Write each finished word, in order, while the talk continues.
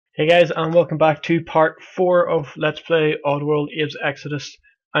Hey guys, and welcome back to part 4 of Let's Play Oddworld Abe's Exoddus.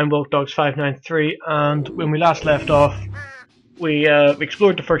 I'm WilkDogs593, and when we last left off, we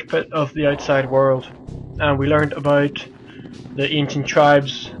explored the first bit of the outside world, and we learned about the ancient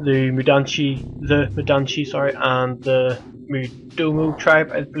tribes, the mudanchee, and the Mudomo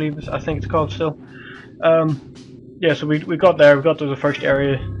tribe, I think it's called still. Yeah, so we got there, we got to the first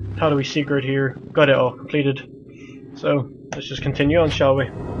area. How do we secret here? Got it all completed. So let's just continue on, shall we?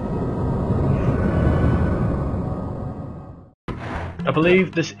 I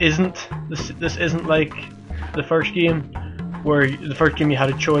believe this isn't like the first game, where the first game you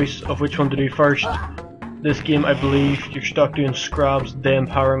had a choice of which one to do first. This game, I believe, you're stuck doing Scrabs, then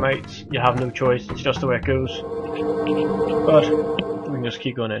Power Mites. You have no choice, it's just the way it goes. But we can just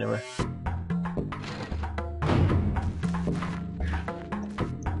keep going anyway.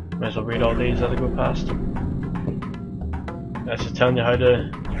 Might as well read all these as I go past. That's just telling you how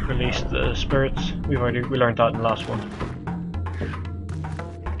to release the spirits. We learned that in the last one.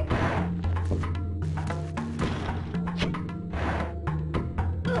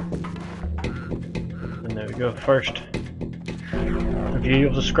 And there we go. First, review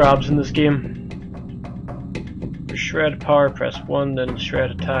of the Scrabs in this game. For shred power, press 1, then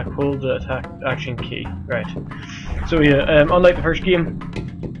shred attack, hold the attack action key. Right. So yeah, unlike the first game,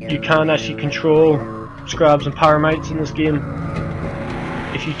 you can actually control Scrabs and Power Mites in this game.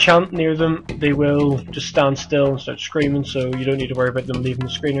 If you chant near them, they will just stand still and start screaming, so you don't need to worry about them leaving the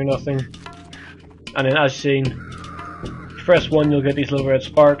screen or nothing. And then, as seen, if you press 1, you'll get these little red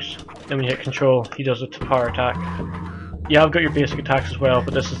sparks. Then when you hit control, he does it to power attack. You have got your basic attacks as well,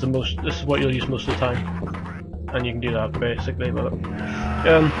 but this is what you'll use most of the time, and you can do that basically. But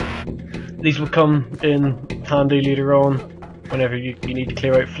these will come in handy later on, whenever you need to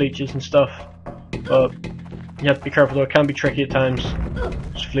clear out fleeches and stuff. But you have to be careful though; it can be tricky at times.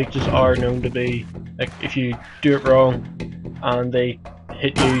 Fleeches are known to be, like, if you do it wrong and they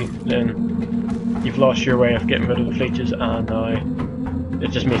hit you, then you've lost your way of getting rid of the fleeches, and now it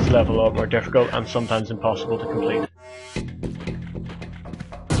just makes the level a lot more difficult and sometimes impossible to complete.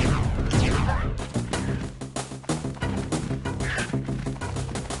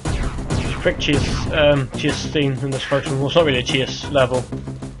 Quick chase scene in this first one. Well, it's not really a chase level.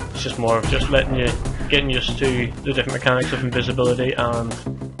 It's just more of just getting used to the different mechanics of invisibility and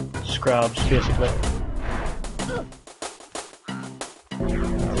Scrabs, basically.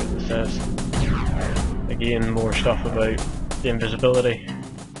 It says again more stuff about the invisibility.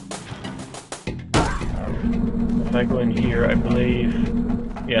 If I go in here, I believe,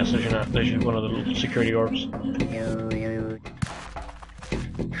 yes, there's one of the little security orbs.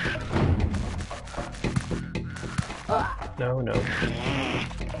 No.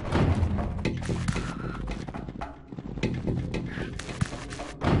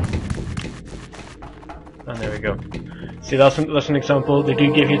 And there we go. See, that's an example. They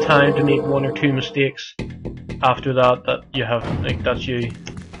do give you time to make 1 or 2 mistakes. After that you have, like, that's you.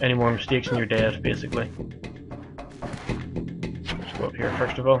 Any more mistakes and you're dead, basically. Let's go up here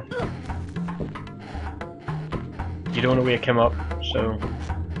first of all. You don't want to wake him up, so.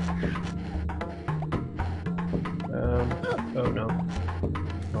 Oh no.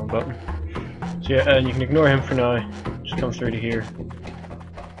 Wrong button. So yeah, and you can ignore him for now. Just come through to here.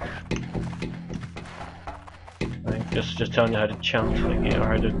 I think this is just telling you how to chant, like, you know,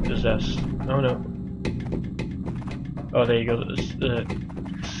 how to possess. Oh no. Oh, there you go. It's the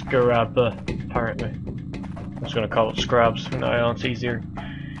Scrabba, apparently. I'm just going to call it Scrabs from now on, it's easier.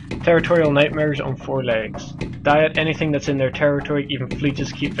 Territorial nightmares on 4 legs. Diet anything that's in their territory, even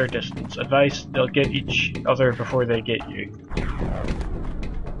fleeches keep their distance. Advice, they'll get each other before they get you.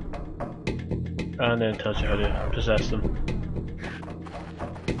 And then it tells you how to possess them.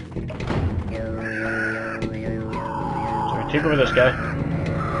 So we take over this guy,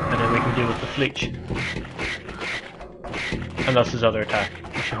 and then we can deal with the fleech. And that's his other attack.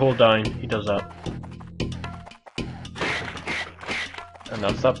 If you hold down, he does that. And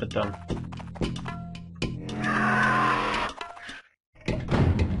that's that bit done.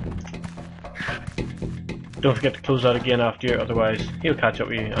 Don't forget to close that again after you, otherwise he'll catch up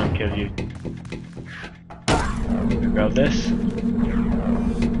with you and kill you. Grab this.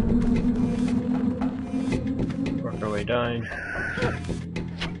 Work our way down.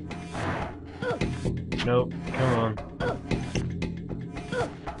 Nope, come on.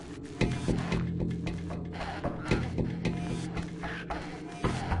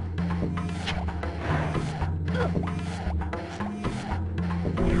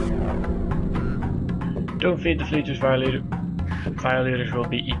 Don't feed the fleeters, violators will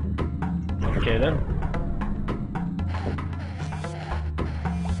be eaten. Okay then.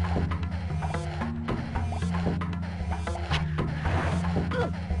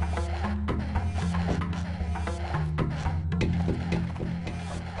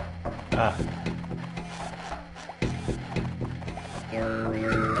 Ah.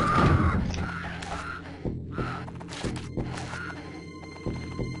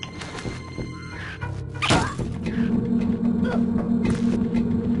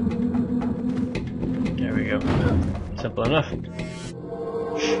 There we go. Simple enough.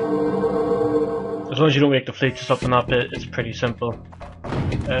 As long as you don't make the fleets up and up, it's pretty simple.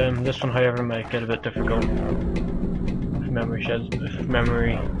 This one, however, might get a bit difficult. If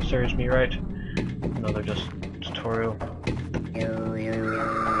memory serves me right. Another just tutorial.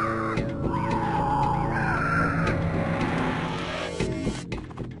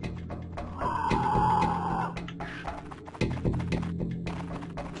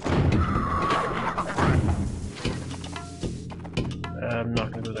 I'm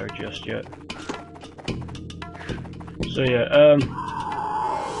not going to go there just yet. So yeah,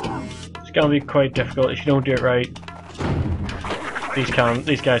 it's going to be quite difficult if you don't do it right.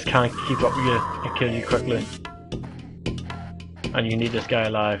 These guys can't keep up with you and kill you quickly, and you need this guy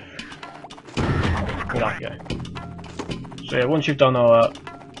alive. That guy. So yeah, once you've done all that,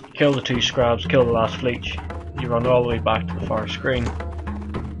 kill the 2 Scrabs, kill the last fleet, you run all the way back to the far screen,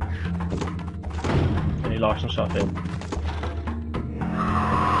 and he locks himself in.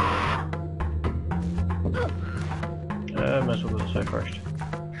 Might as well go this way first.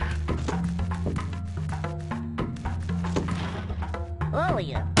 Oh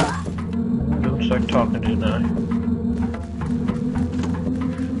yeah. Don't start talking to it now.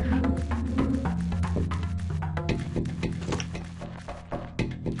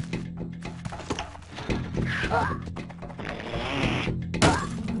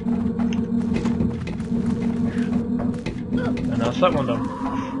 And that's that one done.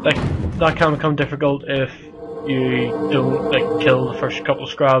 That can become difficult if you don't kill the first couple of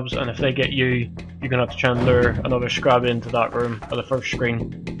Scrabs, and if they get you, you're gonna have to try and lure another Scrab into that room or the first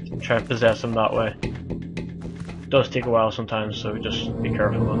screen and try and possess them that way. It does take a while sometimes, so just be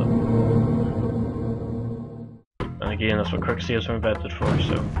careful with it. And again, that's what quick saves are invented for,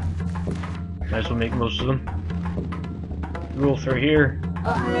 so might as well make most of them. Roll through here.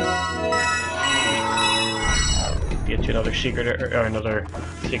 Get to another secret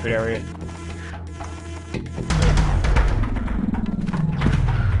area.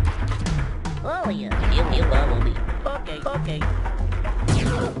 Oh yeah, you follow me. Okay, okay.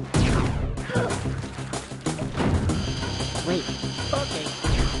 Wait, okay.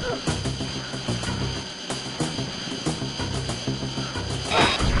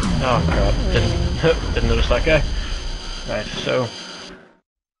 Oh crap, didn't notice that guy. Right, so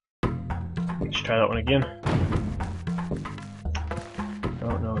let's try that one again.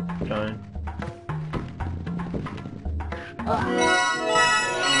 Oh no, fine.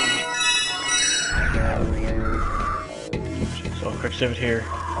 So I'll quick save it here.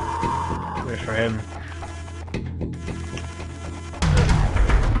 Wait for him.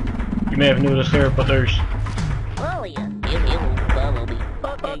 You may have noticed there, but there's Oh yeah, you follow me.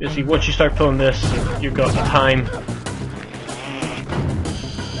 Okay. basically once you start pulling this, you've got the time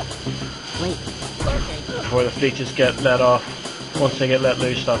Wait. Okay. before the fleeches get let off. Once they get let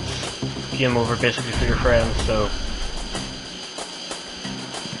loose, that's game over basically for your friends, so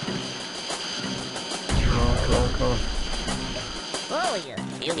come on. Oh yeah,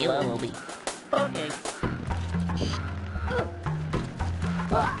 you follow me. Okay.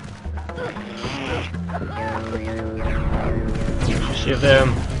 You save them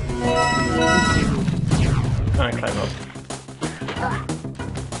and climb up.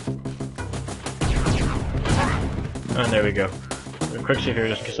 And there we go. A quick save here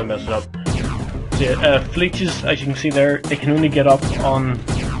just in case I mess it up. So yeah, fleeches, as you can see there, they can only get up on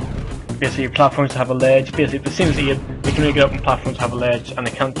basically platforms that have a ledge. Basically, the same as Abe, they can only get up on platforms that have a ledge and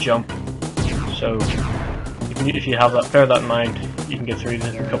they can't jump. So if you have that, bear that in mind, you can get through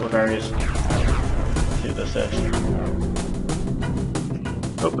this in a couple of areas. See what this says.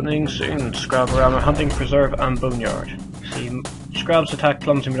 Opening soon. Scrab arama, hunting, preserve, and boneyard. See, Scrabs attack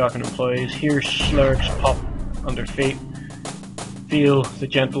clumsy Mudanchee employees. Hear slurgs pop under feet. Feel the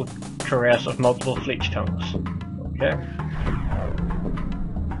gentle caress of multiple fleech tongues. Okay.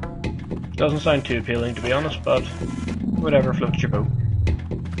 Doesn't sound too appealing to be honest, but whatever floats your boat.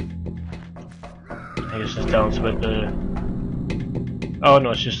 I guess it's telling us about the... Oh no,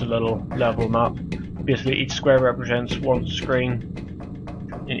 it's just a little level map. Basically each square represents one screen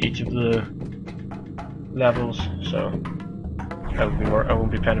in each of the levels, so I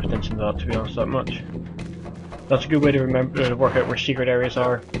won't be paying attention to that, to be honest, that much. That's a good way to remember to work out where secret areas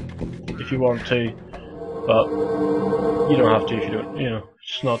are if you want to, but you don't have to if you don't, you know,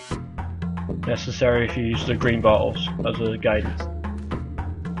 it's not necessary if you use the green bottles as a guidance.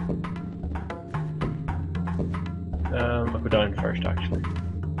 go down first actually.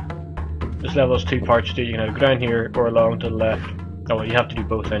 This level has 2 parts to it. You can either go down here or along to the left. Oh well, you have to do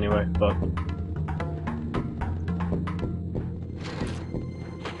both anyway, but...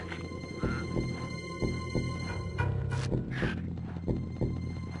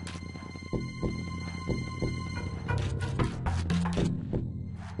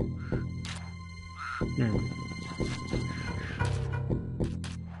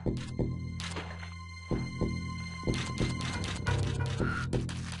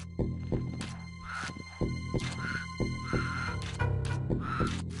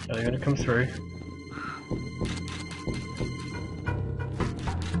 Are they going to come through?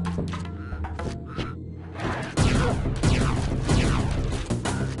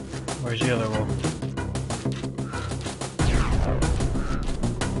 Where's the other one?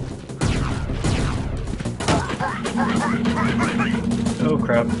 Oh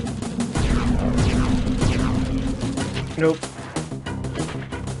crap. Nope.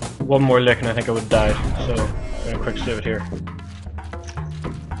 One more lick and I think I would die, so I'm going to quick save it here.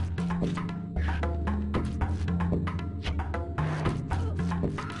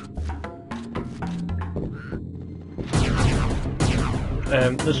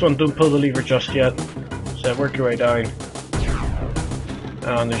 This one, don't pull the lever just yet, so work your way down,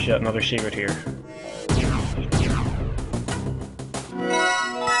 and there's yet another secret here.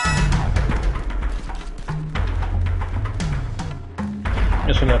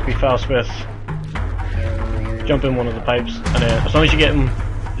 This one you have to be fast with. Jump in one of the pipes, and as long as you get him,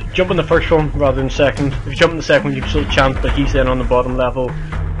 jump in the first one rather than second. If you jump in the second one you can still chance, but he's then on the bottom level,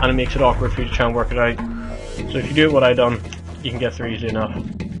 and it makes it awkward for you to try and work it out. So if you do what I done, you can get through easily enough.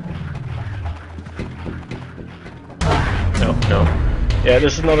 No. Yeah,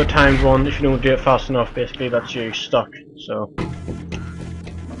 this is another timed one. If you don't do it fast enough, basically that's you stuck. So,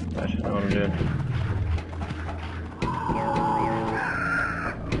 right, I know what I'm doing.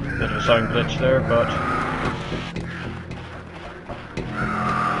 Bit of a sound glitch there, but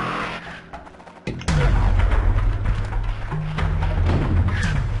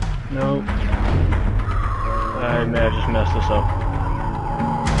no. I may have just messed this up.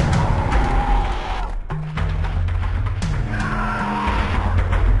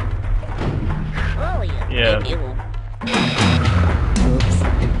 Yeah.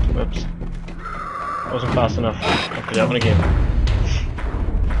 Whoops. I wasn't fast enough. Okay, that one again.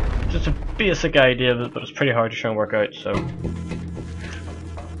 Just a basic idea of it, but it's pretty hard to try and work out, so.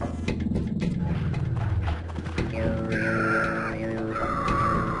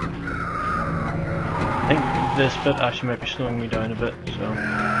 I think this bit actually might be slowing me down a bit, so.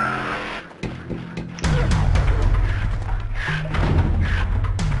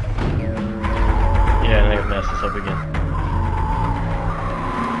 Yeah, I think I've messed this up again.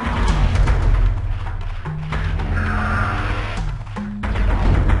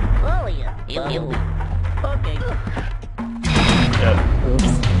 Oh yeah. Okay. Yep. Oops.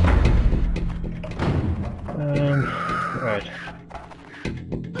 Right.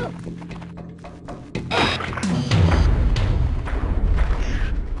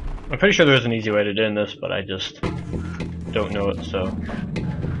 I'm pretty sure there is an easy way to do this, but I just don't know it, so.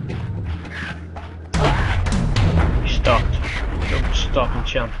 Stopped. Don't stop and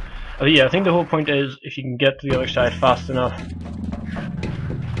champ. Yeah, I think the whole point is if you can get to the other side fast enough.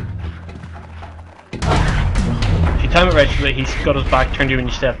 If you time it right so that he's got his back turned to you when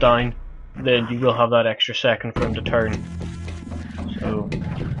you step down, then you will have that extra second for him to turn. So.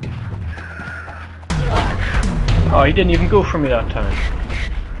 Oh, he didn't even go for me that time.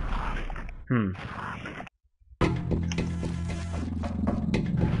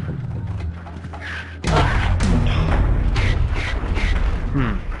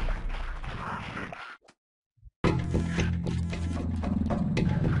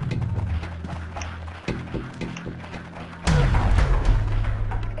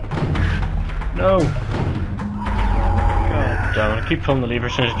 No! God damn it, I keep pulling the lever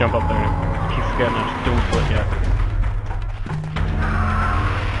as soon as I jump up there and I keep forgetting I don't pull it yet.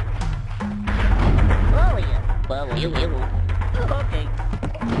 Oh yeah. Follow you. Okay.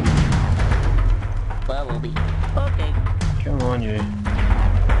 Follow me. Okay. Come on, you.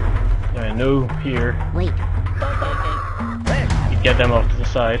 I know here. Wait. Okay. You get them off to the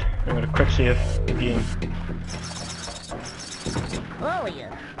side. I'm gonna quick save again. Oh yeah.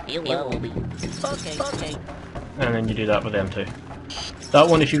 You follow me. Okay. And then you do that with them too. That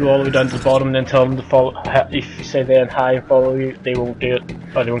one, if you go all the way down to the bottom and then tell them to follow, if you say then hi and follow you, they won't do it,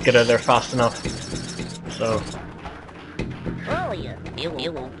 or they won't get out of there fast enough. So. Oh Oh yeah, it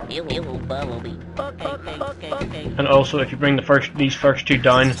will bubble me. Okay. And also, if you bring these first two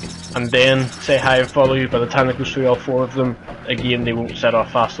down, and then say hi and follow you, by the time it goes through all four of them, again they won't set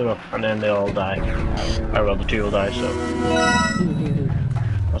off fast enough, and then they'll all die. Or well, the two will die, so.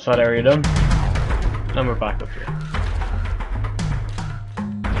 That's that area done. And we're back up here.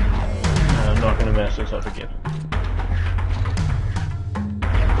 And I'm not going to mess this up again.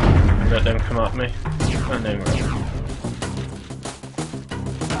 And let them come at me, and then we're on.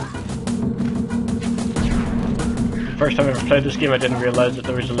 First time I ever played this game, I didn't realise that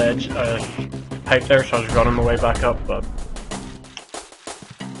there was a ledge pipe there, so I was running my way back up, but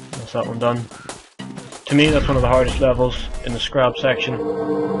that's that one done. To me, that's one of the hardest levels in the Scrab section,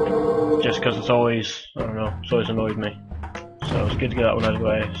 just because it's always, I don't know, it's always annoyed me. So it's good to get that one out of the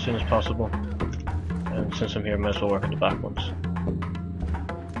way as soon as possible, and since I'm here, I might as well work on the back ones.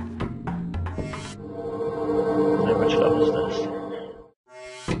 Now, which level is this?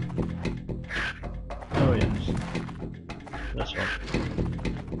 Oh yes. This one.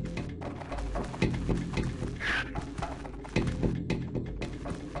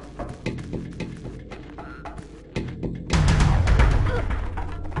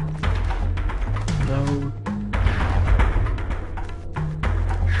 No.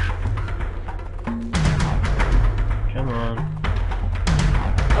 Come on.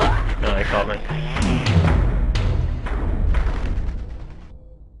 No, he caught me.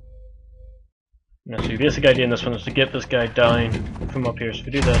 Now, so the basic idea in this one is to get this guy down from up here. So if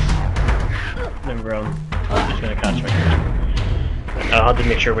we do this, then we're on, he's going to catch me. I had to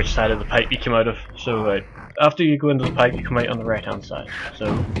make sure which side of the pipe you come out of. So after you go into the pipe, you come out on the right hand side. So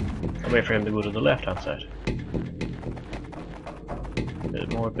I'll wait for him to go to the left hand side.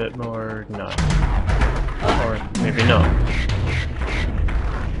 Bit more, no. Or maybe not.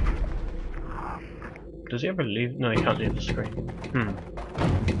 Does he ever leave? No, he can't leave the screen.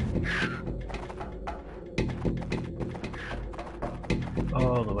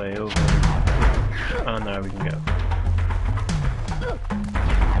 All the way over. And now we can go.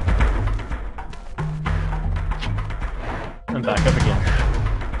 And back up again.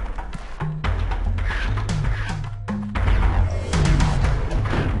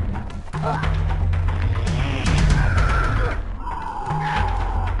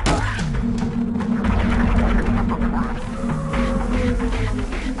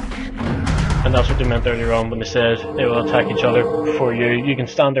 And that's what they meant earlier on when they said they will attack each other before you. You can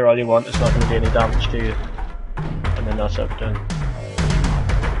stand there all you want, it's not going to do any damage to you. And then that's it done.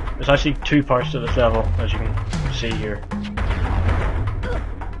 There's actually two parts to this level, as you can see here.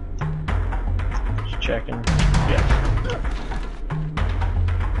 Just checking. Yes.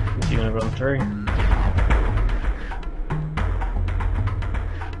 Is he going to run through?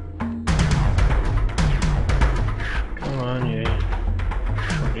 Come on, you.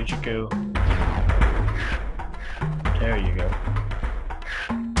 Where did you go? There you go.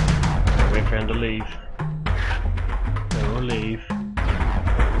 Wait for him to leave. Then we'll leave.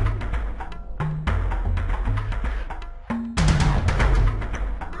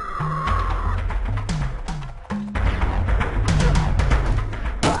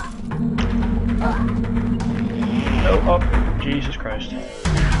 No, oh, Jesus Christ.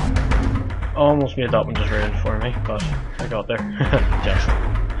 Almost made that one just ruined for me, but I got there. Just.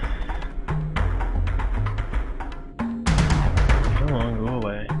 Come on, go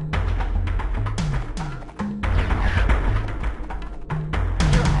away.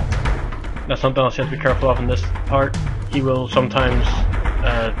 That's something else you have to be careful of in this part. He will sometimes,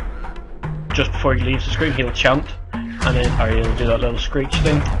 just before he leaves the screen, he'll chant, and then he'll do that little screech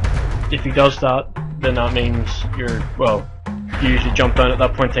thing. If he does that, then that means you're, well, you usually jump down at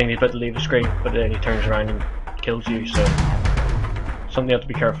that point thinking he's about to leave the screen, but then he turns around and kills you, so something you have to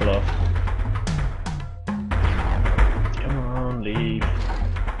be careful of. Come on, leave.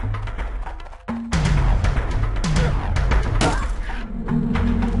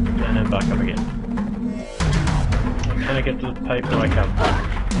 And then back up again. Can I get to the pipe? No, I can't.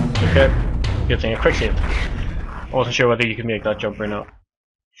 Okay, good thing, a quick save. I wasn't sure whether you could make that jump or not.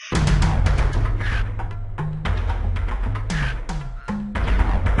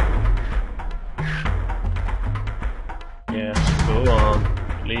 Yes, go on.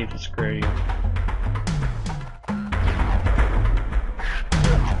 Leave the screen.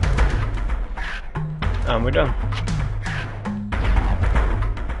 And we're done.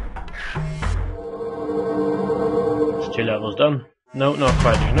 It's 2 levels done. No, not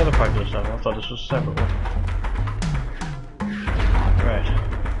quite. There's another part of this level. I thought this was a separate one. Right.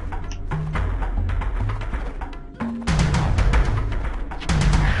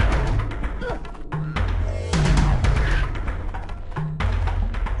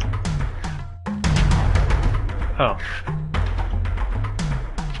 Oh.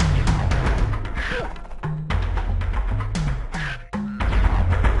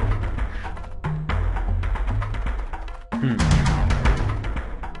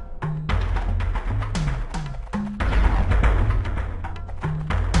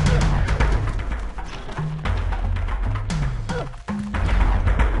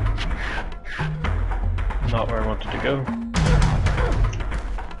 Not where I wanted to go.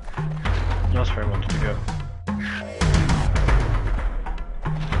 That's where I wanted to go.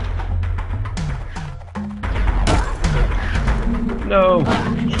 No!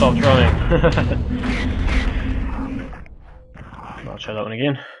 Stopped running. I'll try that one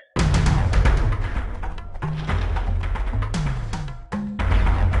again.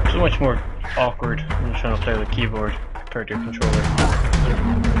 So much more awkward when you're trying to play with a keyboard compared to your controller.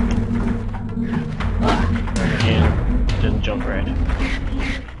 And again, didn't jump right.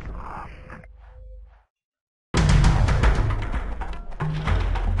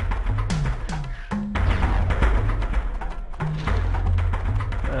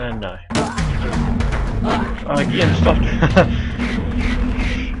 And no. Again, stopped.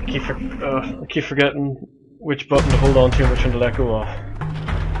 I keep forgetting which button to hold on to and which one to let go of.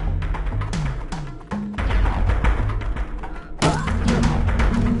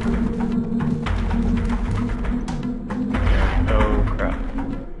 Oh crap.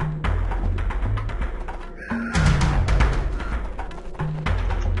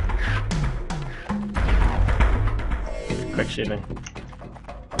 Quick saving.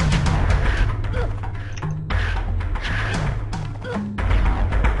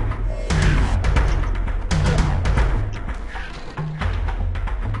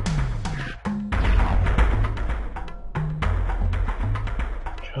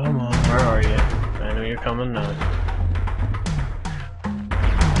 Come on, where are you? I know you're coming now.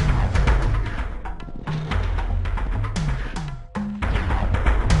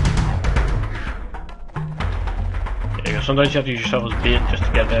 Yeah, sometimes you have to use yourself as bait just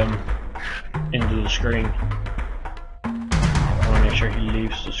to get them into the screen. I want to make sure he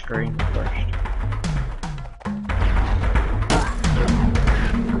leaves the screen first.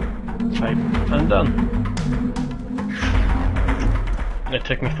 Type and done. It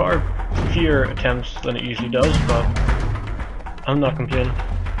took me far fewer attempts than it usually does, but I'm not complaining.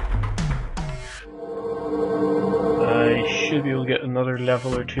 I should be able to get another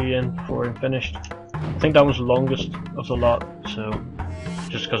level or two in before I'm finished. I think that was the longest of the lot, so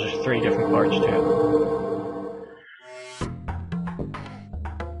just because there's 3 different parts to it.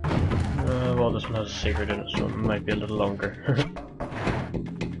 Well, this one has a secret in it, so it might be a little longer.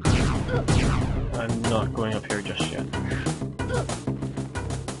 I'm not going up here just yet.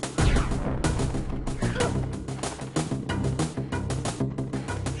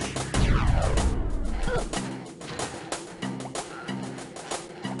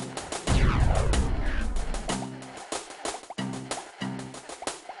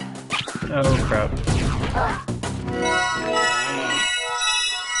 Oh crap.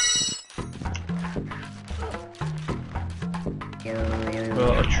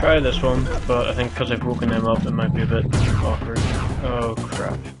 Well, I'll try this one, but I think because I've woken them up it might be a bit awkward. Oh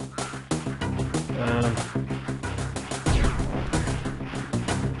crap.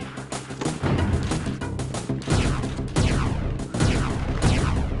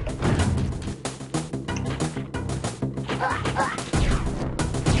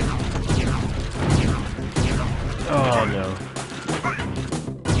 Oh no.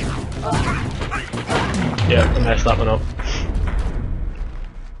 Yeah, I messed that one up.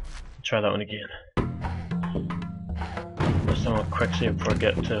 Try that one again. This time I'll quick save before I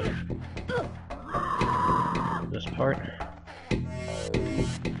get to this part.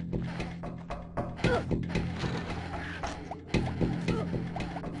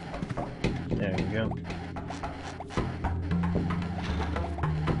 There we go.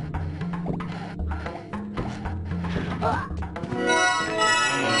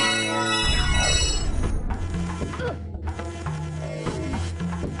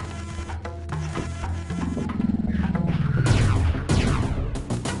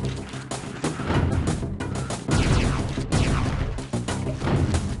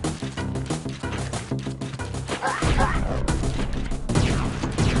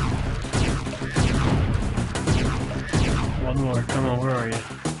 One more, come on, where are you?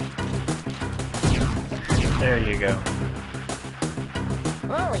 There you go.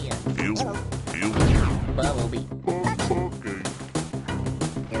 Oh, yeah. Bumblebee.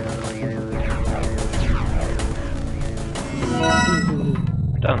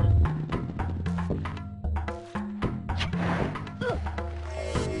 Done.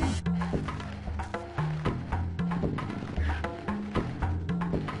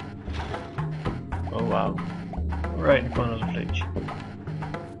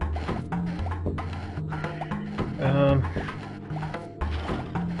 And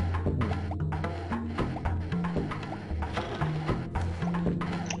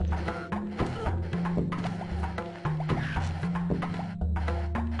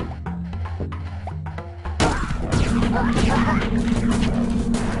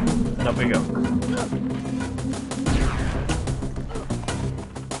up we go.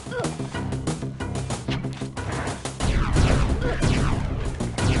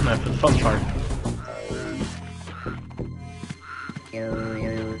 Now for the fun part.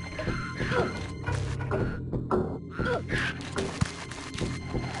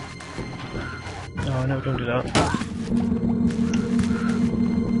 Oh no, don't do that.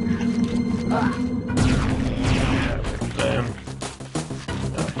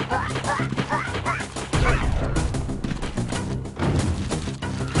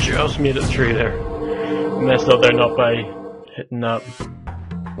 Just made it through there. Messed up there not by hitting that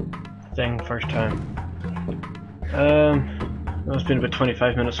thing first time. It's been about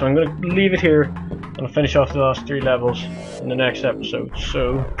 25 minutes, so I'm going to leave it here and I'll finish off the last 3 levels in the next episode.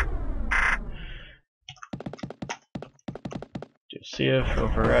 So, do save,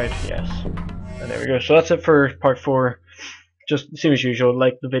 override, yes. And there we go. So that's it for part 4. Just same as usual,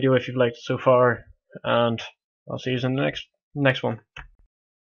 like the video if you've liked it so far, and I'll see you in the next one.